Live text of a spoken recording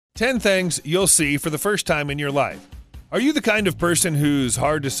10 things you'll see for the first time in your life. Are you the kind of person who's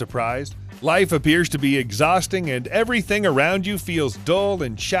hard to surprise? Life appears to be exhausting and everything around you feels dull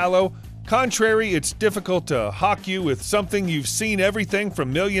and shallow. Contrary, it's difficult to hock you with something you've seen everything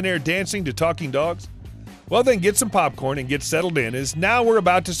from Millionaire dancing to talking dogs. Well, then get some popcorn and get settled in, as now we're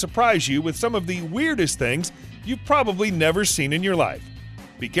about to surprise you with some of the weirdest things you've probably never seen in your life.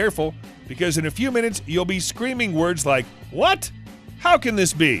 Be careful, because in a few minutes you'll be screaming words like, "What? How can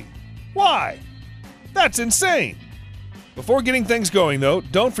this be? Why? That's insane!" Before getting things going, though,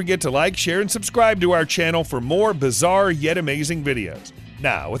 don't forget to like, share, and subscribe to our channel for more bizarre yet amazing videos.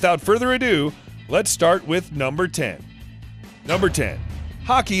 Now, without further ado, let's start with number 10. Number 10.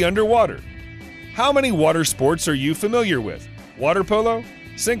 Hockey underwater. How many water sports are you familiar with? Water polo?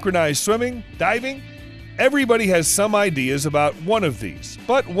 Synchronized swimming? Diving? Everybody has some ideas about one of these,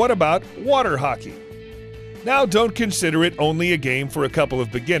 but what about water hockey? Now, don't consider it only a game for a couple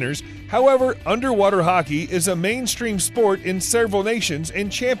of beginners. However, underwater hockey is a mainstream sport in several nations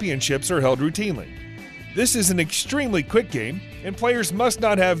and championships are held routinely. This is an extremely quick game, and players must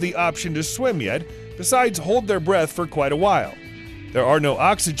not have the option to swim yet, besides hold their breath for quite a while. There are no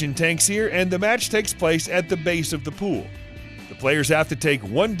oxygen tanks here, and the match takes place at the base of the pool. The players have to take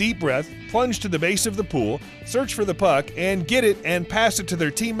one deep breath, plunge to the base of the pool, search for the puck, and get it and pass it to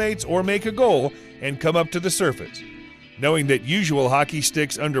their teammates or make a goal and come up to the surface. Knowing that usual hockey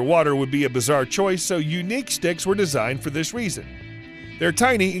sticks underwater would be a bizarre choice, so unique sticks were designed for this reason. They're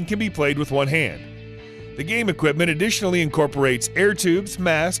tiny and can be played with one hand. The game equipment additionally incorporates air tubes,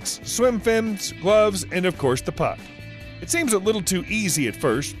 masks, swim fins, gloves, and of course the puck. It seems a little too easy at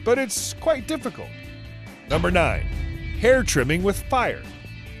first, but it's quite difficult. Number 9. Hair trimming with fire.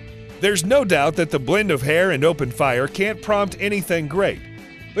 There's no doubt that the blend of hair and open fire can't prompt anything great.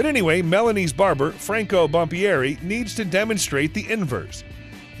 But anyway, Melanie's barber, Franco Bompieri, needs to demonstrate the inverse.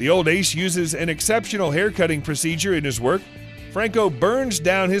 The old ace uses an exceptional haircutting procedure in his work. Franco burns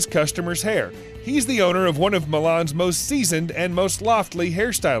down his customer's hair. He's the owner of one of Milan's most seasoned and most loftly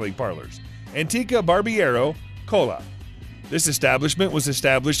hairstyling parlors, Antica Barbiero Cola. This establishment was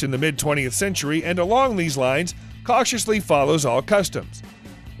established in the mid-20th century and along these lines cautiously follows all customs.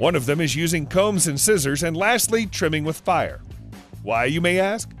 One of them is using combs and scissors, and lastly, trimming with fire. Why, you may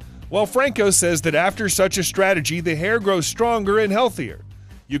ask? Well, Franco says that after such a strategy, the hair grows stronger and healthier.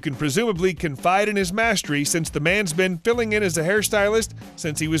 You can presumably confide in his mastery, since the man's been filling in as a hairstylist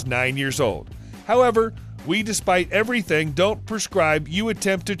since he was 9 years old. However, we, despite everything, don't prescribe you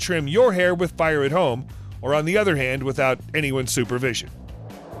attempt to trim your hair with fire at home, or on the other hand, without anyone's supervision.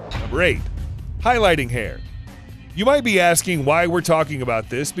 Number 8. Highlighting hair. You might be asking why we're talking about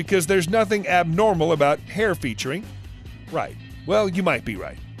this, because there's nothing abnormal about hair featuring. Right. Well, you might be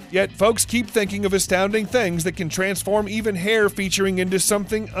right. Yet, folks keep thinking of astounding things that can transform even hair featuring into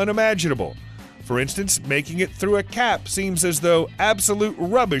something unimaginable. For instance, making it through a cap seems as though absolute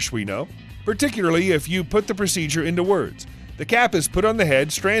rubbish, we know, particularly if you put the procedure into words. The cap is put on the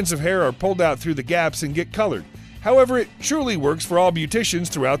head, strands of hair are pulled out through the gaps and get colored. However, it truly works for all beauticians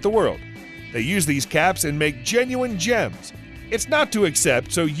throughout the world. They use these caps and make genuine gems. It's not to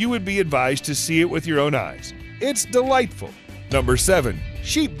accept, so you would be advised to see it with your own eyes. It's delightful. Number 7.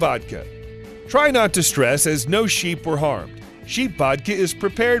 Sheep vodka. Try not to stress, as no sheep were harmed. Sheep vodka is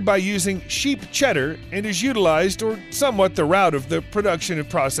prepared by using sheep cheddar and is utilized, or somewhat the route of the production and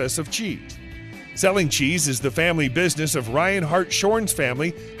process of cheese. Selling cheese is the family business of Ryan Hartshorn's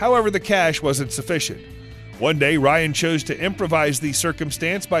family, however the cash wasn't sufficient. One day, Ryan chose to improvise the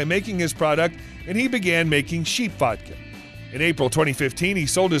circumstance by making his product, and he began making sheep vodka. In April 2015, he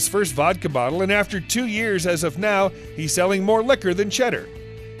sold his first vodka bottle, and after 2 years as of now, he's selling more liquor than cheddar.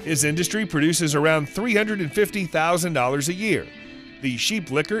 His industry produces around $350,000 a year. The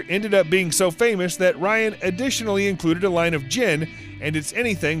sheep liquor ended up being so famous that Ryan additionally included a line of gin, and it's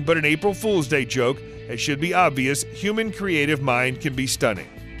anything but an April Fool's Day joke. It should be obvious human creative mind can be stunning.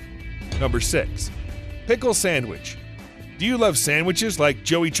 Number 6. Pickle sandwich. Do you love sandwiches like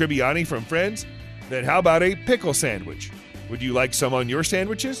Joey Tribbiani from Friends? Then how about a pickle sandwich? Would you like some on your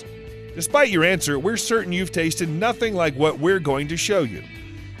sandwiches? Despite your answer, we're certain you've tasted nothing like what we're going to show you.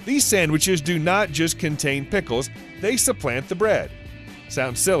 These sandwiches do not just contain pickles, they supplant the bread.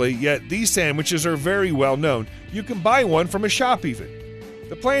 Sounds silly, yet these sandwiches are very well known. You can buy one from a shop even.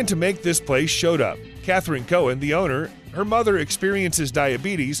 The plan to make this place showed up. Catherine Cohen, the owner, her mother experiences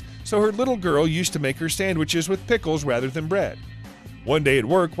diabetes, so her little girl used to make her sandwiches with pickles rather than bread. One day at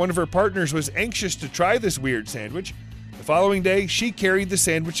work, one of her partners was anxious to try this weird sandwich. The following day, she carried the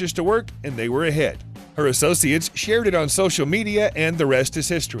sandwiches to work, and they were a hit. Her associates shared it on social media, and the rest is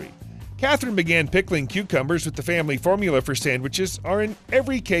history. Catherine began pickling cucumbers with the family formula for sandwiches are in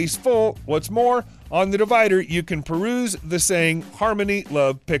every case full. What's more, on the divider you can peruse the saying, "Harmony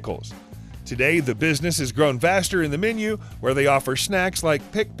love pickles." Today, the business has grown vaster in the menu, where they offer snacks like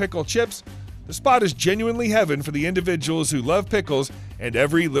pickle chips. The spot is genuinely heaven for the individuals who love pickles and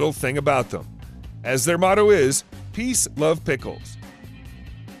every little thing about them. As their motto is, peace, love pickles.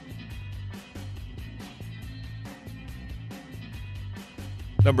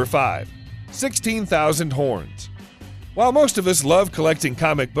 Number 5. 16,000 horns. While most of us love collecting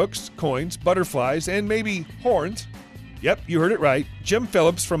comic books, coins, butterflies, and maybe horns, yep, you heard it right, Jim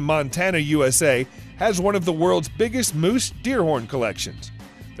Phillips from Montana, USA, has one of the world's biggest moose deer horn collections.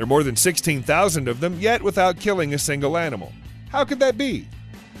 There are more than 16,000 of them, yet without killing a single animal. How could that be?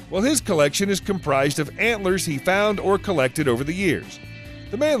 Well, his collection is comprised of antlers he found or collected over the years.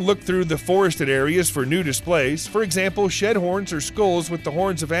 The man looked through the forested areas for new displays, for example, shed horns or skulls with the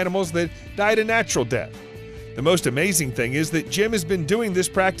horns of animals that died a natural death. The most amazing thing is that Jim has been doing this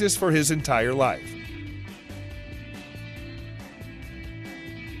practice for his entire life.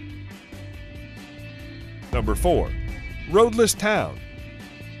 Number 4. Roadless town.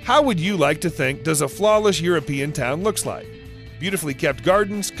 How would you like to think does a flawless European town looks like? Beautifully kept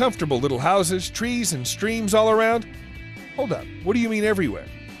gardens, comfortable little houses, trees and streams all around? Hold up, what do you mean everywhere?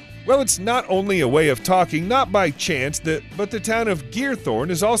 Well, it's not only a way of talking, not by chance, but the town of Geerthorn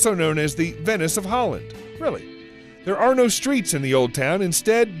is also known as the Venice of Holland. Really. There are no streets in the old town,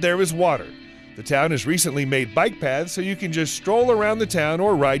 instead there is water. The town has recently made bike paths so you can just stroll around the town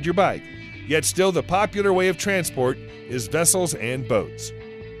or ride your bike. Yet still the popular way of transport is vessels and boats.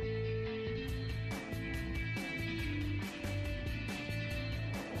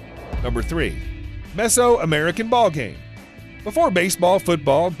 Number 3. Mesoamerican ball game. Before baseball,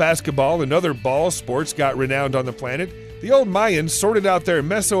 football, basketball, and other ball sports got renowned on the planet, the old Mayans sorted out their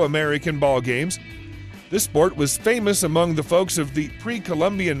Mesoamerican ball games. This sport was famous among the folks of the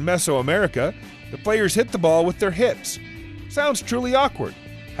pre-Columbian Mesoamerica. The players hit the ball with their hips. Sounds truly awkward.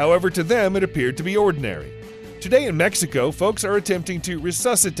 However, to them it appeared to be ordinary. Today in Mexico, folks are attempting to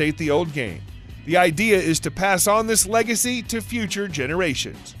resuscitate the old game. The idea is to pass on this legacy to future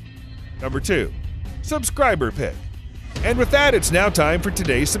generations. Number 2. Subscriber pick. And with that, it's now time for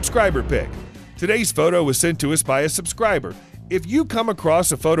today's subscriber pick. Today's photo was sent to us by a subscriber. If you come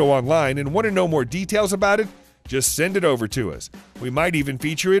across a photo online and want to know more details about it, just send it over to us. We might even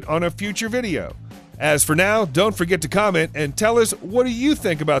feature it on a future video. As for now, don't forget to comment and tell us, what do you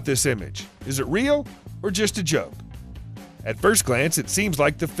think about this image? Is it real or just a joke? At first glance, it seems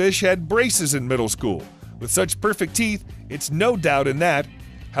like the fish had braces in middle school. With such perfect teeth, it's no doubt in that.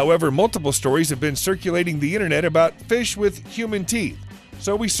 However, multiple stories have been circulating the internet about fish with human teeth,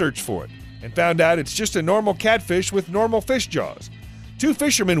 so we searched for it and found out it's just a normal catfish with normal fish jaws. 2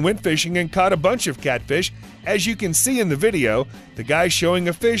 fishermen went fishing and caught a bunch of catfish. As you can see in the video, the guy's showing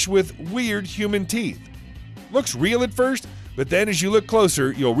a fish with weird human teeth. Looks real at first, but then as you look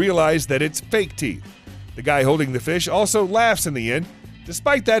closer, you'll realize that it's fake teeth. The guy holding the fish also laughs in the end.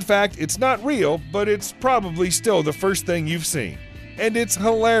 Despite that fact, it's not real, but it's probably still the first thing you've seen. And it's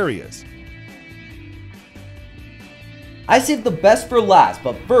hilarious. I saved the best for last,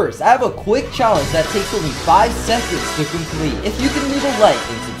 but first, I have a quick challenge that takes only 5 seconds to complete. If you can leave a like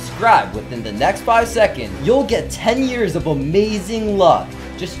and subscribe within the next 5 seconds, you'll get 10 years of amazing luck.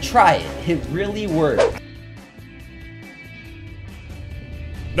 Just try it, it really works.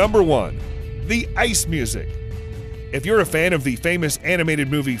 Number 1. The ice music. If you're a fan of the famous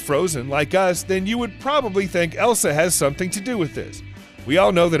animated movie Frozen, like us, then you would probably think Elsa has something to do with this. We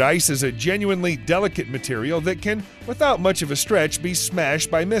all know that ice is a genuinely delicate material that can, without much of a stretch, be smashed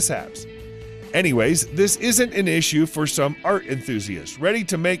by mishaps. Anyways, this isn't an issue for some art enthusiasts ready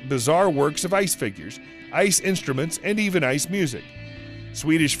to make bizarre works of ice figures, ice instruments, and even ice music.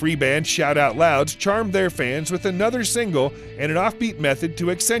 Swedish free band Shout Out Louds charmed their fans with another single and an offbeat method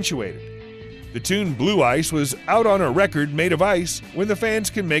to accentuate it. The tune Blue Ice was out on a record made of ice when the fans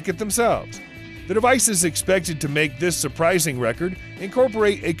can make it themselves. The device is expected to make this surprising record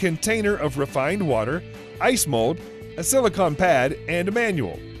incorporate a container of refined water, ice mold, a silicone pad, and a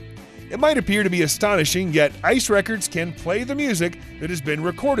manual. It might appear to be astonishing, yet ice records can play the music that has been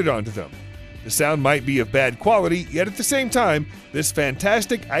recorded onto them. The sound might be of bad quality, yet at the same time, this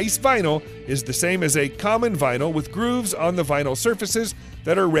fantastic ice vinyl is the same as a common vinyl with grooves on the vinyl surfaces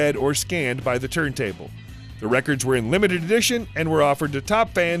that are read or scanned by the turntable. The records were in limited edition and were offered to top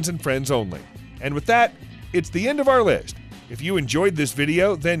fans and friends only. And with that, it's the end of our list. If you enjoyed this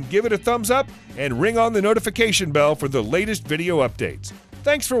video, then give it a thumbs up and ring on the notification bell for the latest video updates.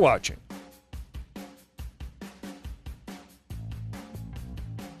 Thanks for watching.